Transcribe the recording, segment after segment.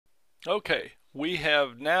Okay, we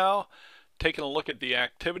have now taken a look at the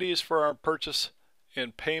activities for our purchase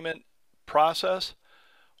and payment process.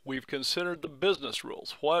 We've considered the business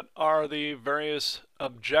rules. What are the various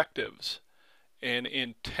objectives and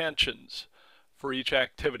intentions for each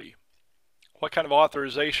activity? What kind of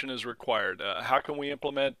authorization is required? How can we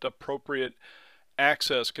implement appropriate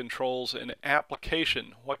access controls and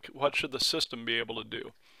application? What should the system be able to do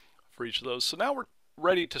for each of those? So now we're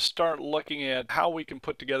ready to start looking at how we can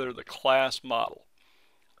put together the class model.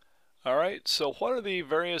 All right, so what are the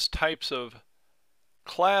various types of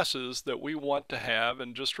classes that we want to have?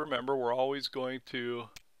 And just remember, we're always going to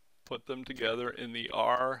put them together in the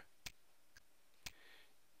R,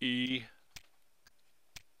 E,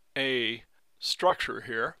 A structure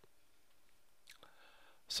here.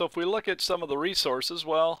 So if we look at some of the resources,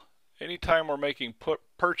 well, anytime we're making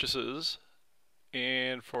purchases,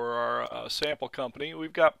 and for our sample company,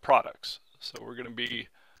 we've got products. So we're going to be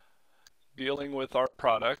dealing with our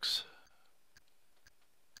products.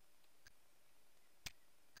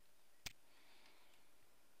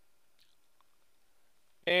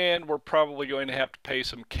 And we're probably going to have to pay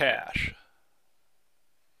some cash.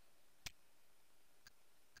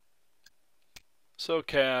 So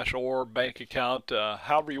cash or bank account,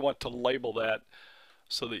 however you want to label that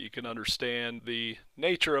so that you can understand the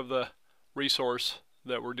nature of the resource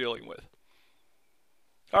that we're dealing with.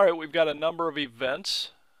 All right, we've got a number of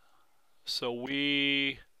events. So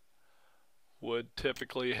we would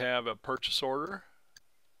typically have a purchase order.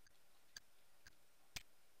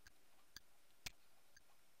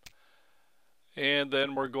 And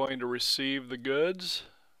then we're going to receive the goods.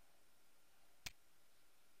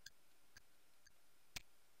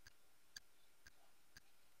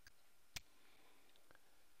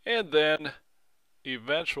 And then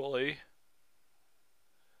eventually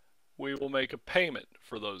we will make a payment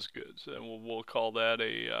for those goods, and we'll call that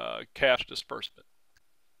a cash disbursement.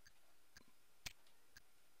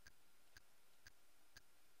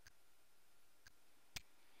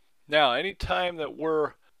 Now, anytime that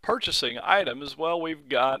we're purchasing items, well, we've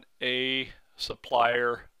got a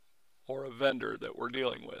supplier or a vendor that we're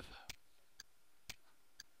dealing with.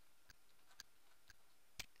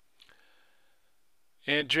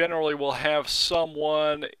 And generally we'll have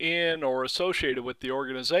someone in or associated with the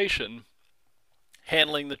organization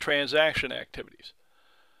handling the transaction activities.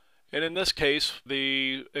 And in this case,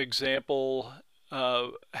 the example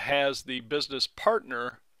has the business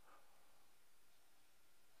partner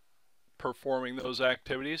performing those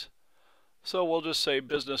activities. So we'll just say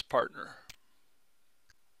business partner.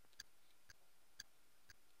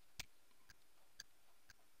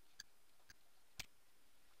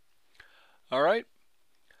 All right.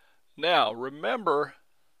 Now remember,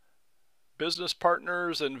 business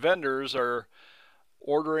partners and vendors are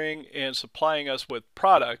ordering and supplying us with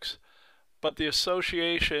products, but the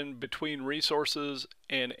association between resources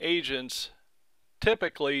and agents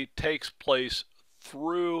typically takes place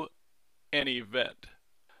through an event.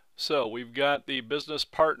 So we've got the business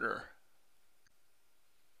partner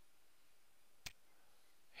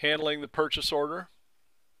handling the purchase order.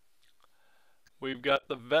 We've got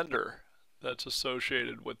the vendor that's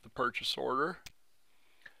associated with the purchase order.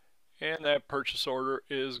 And that purchase order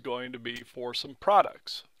is going to be for some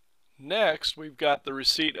products. Next, we've got the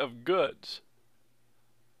receipt of goods.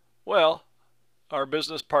 Well, our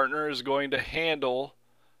business partner is going to handle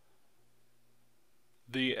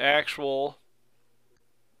the actual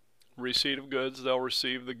receipt of goods. They'll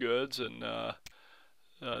receive the goods and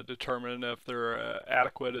determine if they're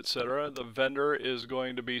adequate, etc. The vendor is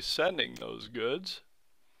going to be sending those goods.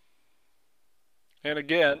 And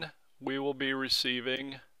again, we will be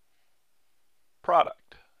receiving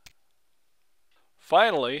product.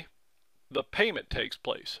 Finally, the payment takes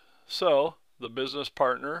place. So the business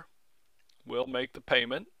partner will make the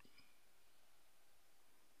payment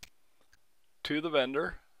to the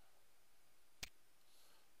vendor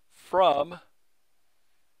from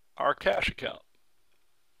our cash account.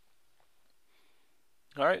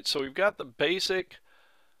 All right, so we've got the basic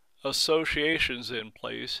associations in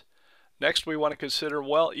place. Next, we want to consider,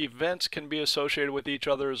 well, events can be associated with each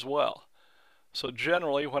other as well. So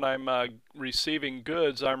generally, when I'm receiving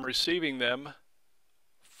goods, I'm receiving them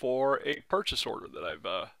for a purchase order that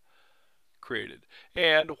I've created.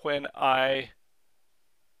 And when I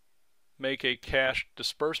make a cash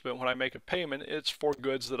disbursement, when I make a payment, it's for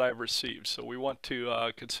goods that I've received. So we want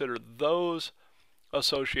to consider those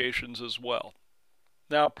associations as well.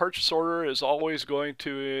 Now, purchase order is always going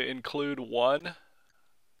to include one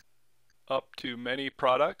up to many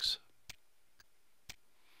products.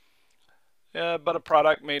 But a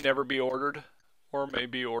product may never be ordered or may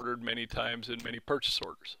be ordered many times in many purchase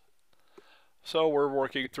orders. So we're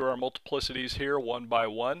working through our multiplicities here one by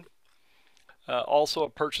one. Also, a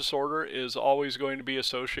purchase order is always going to be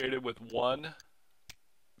associated with one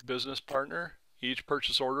business partner. Each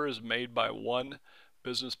purchase order is made by one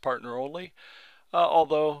business partner only,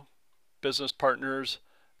 although business partners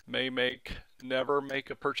may never make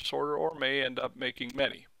a purchase order or may end up making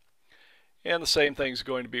many. And the same thing is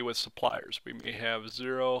going to be with suppliers. We may have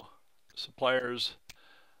 0 suppliers.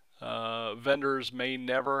 Vendors may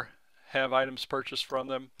never have items purchased from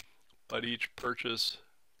them, but each purchase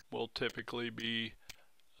will typically be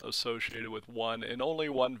associated with one and only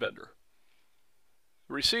one vendor.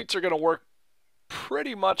 Receipts are going to work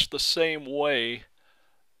pretty much the same way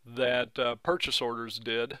that purchase orders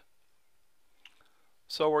did.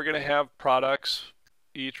 So we're going to have products.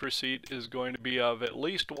 Each receipt is going to be of at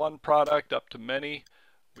least one product up to many.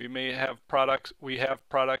 We have products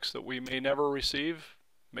that we may never receive,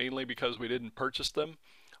 mainly because we didn't purchase them,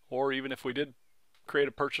 or even if we did create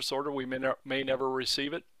a purchase order, we may never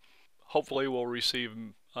receive it. Hopefully we'll receive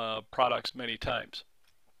products many times.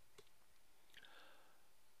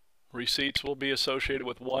 Receipts will be associated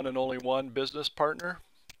with one and only one business partner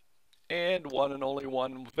and one and only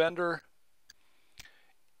one vendor,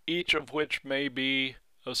 each of which may be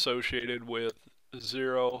associated with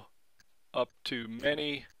 0 up to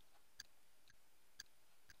many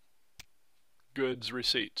goods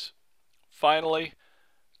receipts. Finally,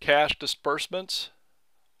 cash disbursements.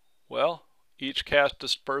 Well, each cash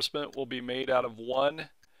disbursement will be made out of one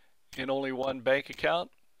and only one bank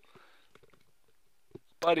account,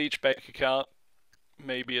 but each bank account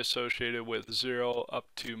may be associated with 0 up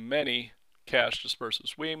to many cash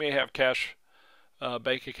disbursements. We may have cash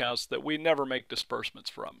bank accounts that we never make disbursements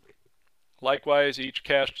from. Likewise, each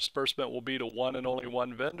cash disbursement will be to one and only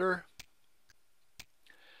one vendor,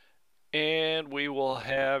 and we will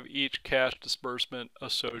have each cash disbursement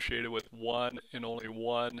associated with one and only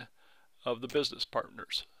one of the business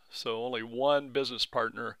partners. So only one business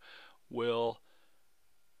partner will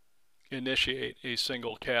initiate a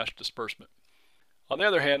single cash disbursement. On the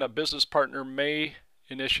other hand, a business partner may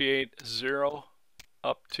initiate 0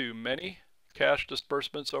 up to many cash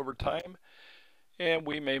disbursements over time, and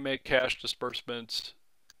we may make cash disbursements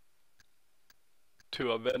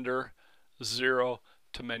to a vendor 0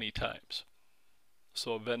 to many times.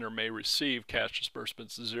 So a vendor may receive cash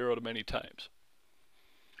disbursements 0 to many times.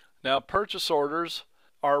 Now, purchase orders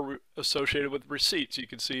are associated with receipts. You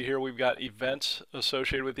can see here we've got events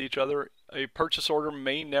associated with each other. A purchase order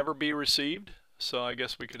may never be received, so I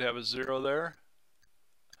guess we could have a 0 there.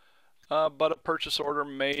 But a purchase order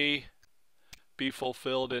may be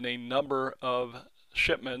fulfilled in a number of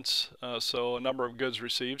shipments, so a number of goods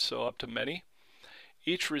received, so up to many.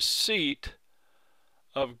 Each receipt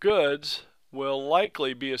of goods will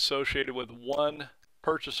likely be associated with one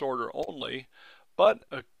purchase order only, but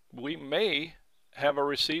we may have a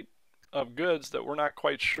receipt of goods that we're not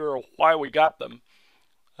quite sure why we got them,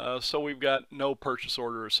 so we've got no purchase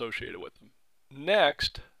order associated with them.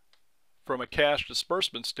 Next, from a cash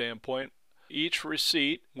disbursement standpoint, each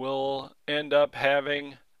receipt will end up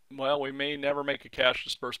having, well, we may never make a cash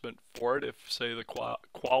disbursement for it if, say, the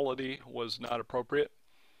quality was not appropriate,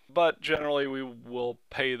 but generally we will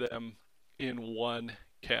pay them in one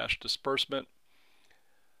cash disbursement.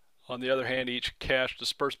 On the other hand, each cash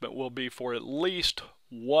disbursement will be for at least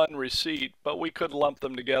one receipt, but we could lump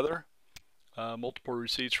them together. Multiple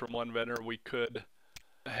receipts from one vendor, we could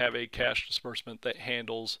have a cash disbursement that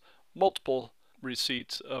handles multiple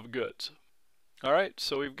receipts of goods. All right,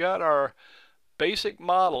 so we've got our basic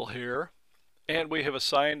model here, and we have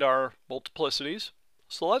assigned our multiplicities.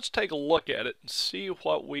 So let's take a look at it and see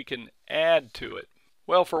what we can add to it.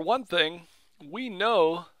 Well, for one thing, we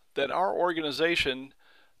know that our organization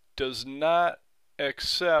does not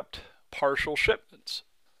accept partial shipments.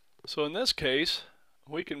 So in this case,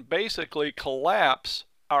 we can basically collapse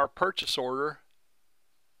our purchase order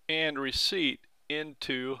and receipt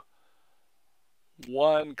into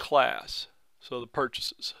one class, so the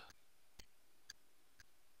purchases.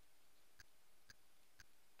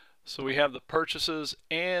 So we have the purchases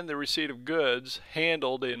and the receipt of goods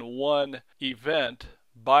handled in one event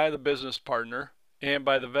by the business partner and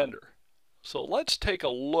by the vendor. So let's take a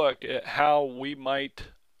look at how we might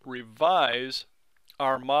revise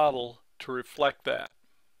our model to reflect that.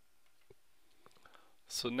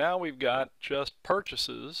 So now we've got just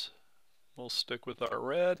purchases. We'll stick with our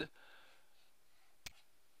red.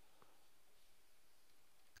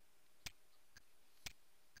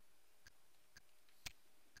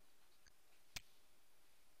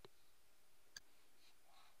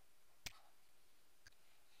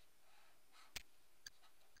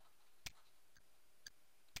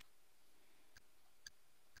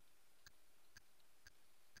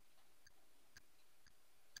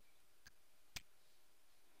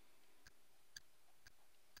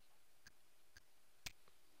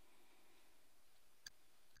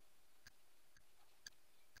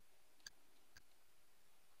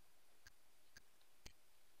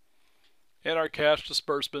 In our cash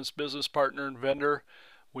disbursements, business partner and vendor,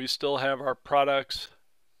 we still have our products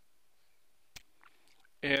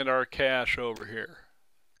and our cash over here.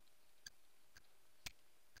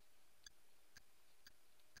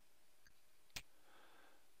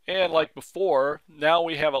 And like before, now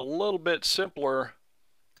we have a little bit simpler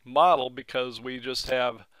model because we just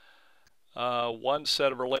have one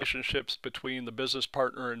set of relationships between the business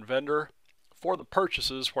partner and vendor for the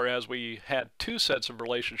purchases, whereas we had two sets of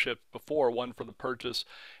relationships before, one for the purchase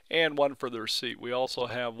and one for the receipt. We also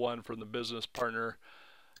have one from the business partner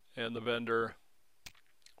and the vendor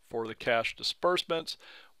for the cash disbursements.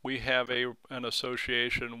 We have an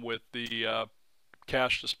association with the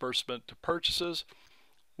cash disbursement to purchases.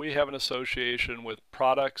 We have an association with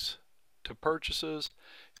products to purchases,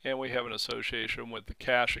 and we have an association with the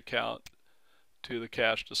cash account to the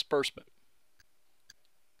cash disbursement.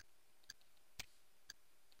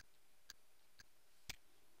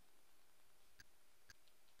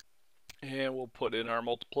 And we'll put in our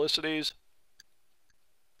multiplicities.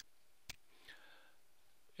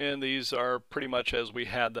 And these are pretty much as we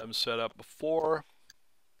had them set up before.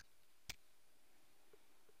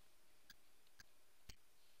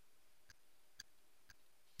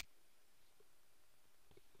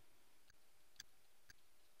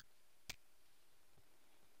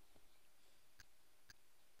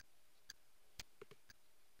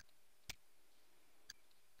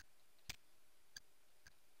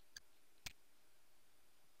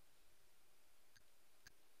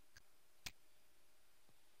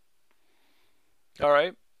 All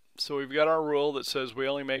right, so we've got our rule that says we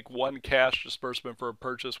only make one cash disbursement for a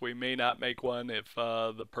purchase. We may not make one if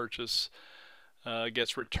the purchase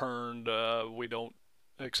gets returned, we don't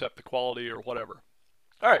accept the quality or whatever.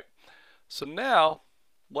 All right, so now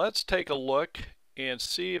let's take a look and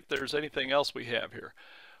see if there's anything else we have here.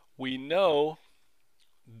 We know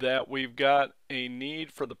that we've got a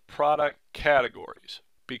need for the product categories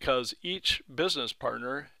because each business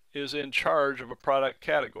partner is in charge of a product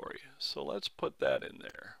category. So let's put that in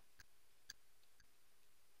there.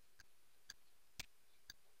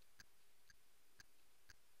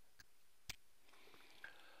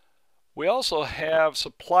 We also have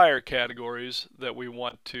supplier categories that we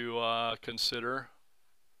want to consider,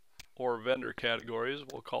 or vendor categories,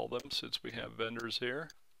 we'll call them since we have vendors here.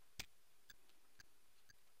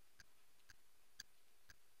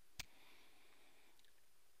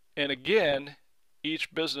 And again,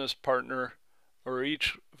 each business partner or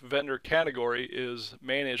each vendor category is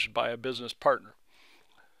managed by a business partner.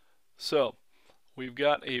 So we've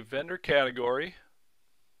got a vendor category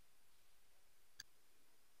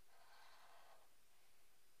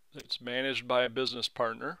that's managed by a business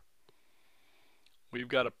partner. We've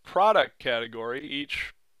got a product category.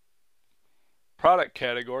 Each product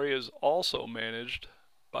category is also managed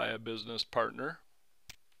by a business partner.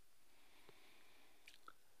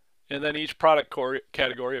 And then each product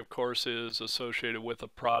category, of course, is associated with a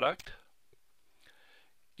product.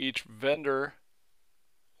 Each vendor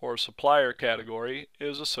or supplier category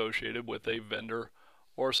is associated with a vendor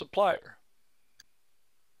or supplier.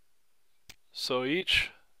 So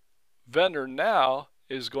each vendor now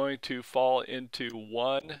is going to fall into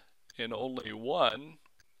one and only one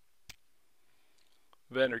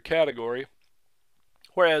vendor category,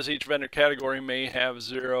 whereas each vendor category may have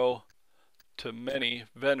 0 to many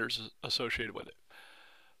vendors associated with it.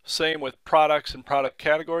 Same with products and product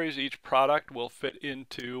categories. Each product will fit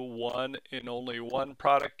into one and only one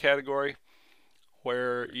product category,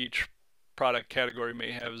 where each product category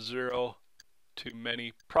may have 0 to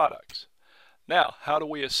many products. Now, how do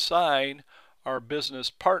we assign our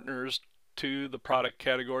business partners to the product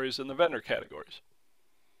categories and the vendor categories?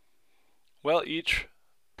 Well, each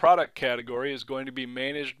product category is going to be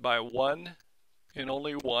managed by one and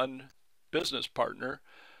only one business partner,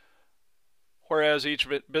 whereas each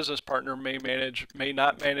business partner may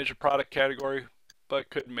not manage a product category, but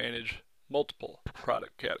could manage multiple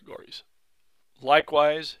product categories.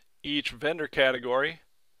 Likewise, each vendor category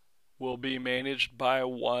will be managed by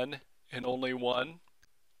one and only one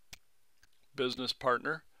business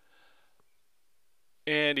partner,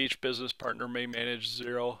 and each business partner may manage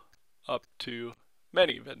 0 up to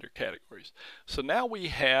many vendor categories. So now we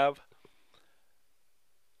have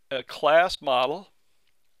a class model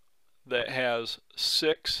that has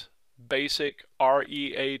 6 basic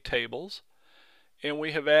REA tables, and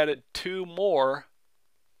we have added 2 more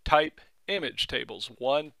type image tables,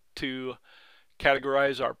 one to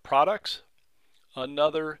categorize our products,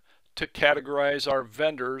 another to categorize our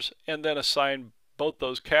vendors, and then assign both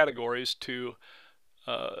those categories to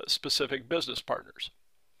specific business partners.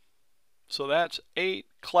 So that's 8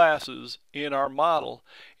 classes in our model,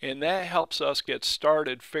 and that helps us get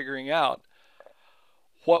started figuring out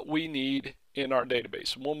what we need in our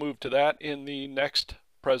database. And we'll move to that in the next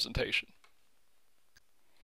presentation.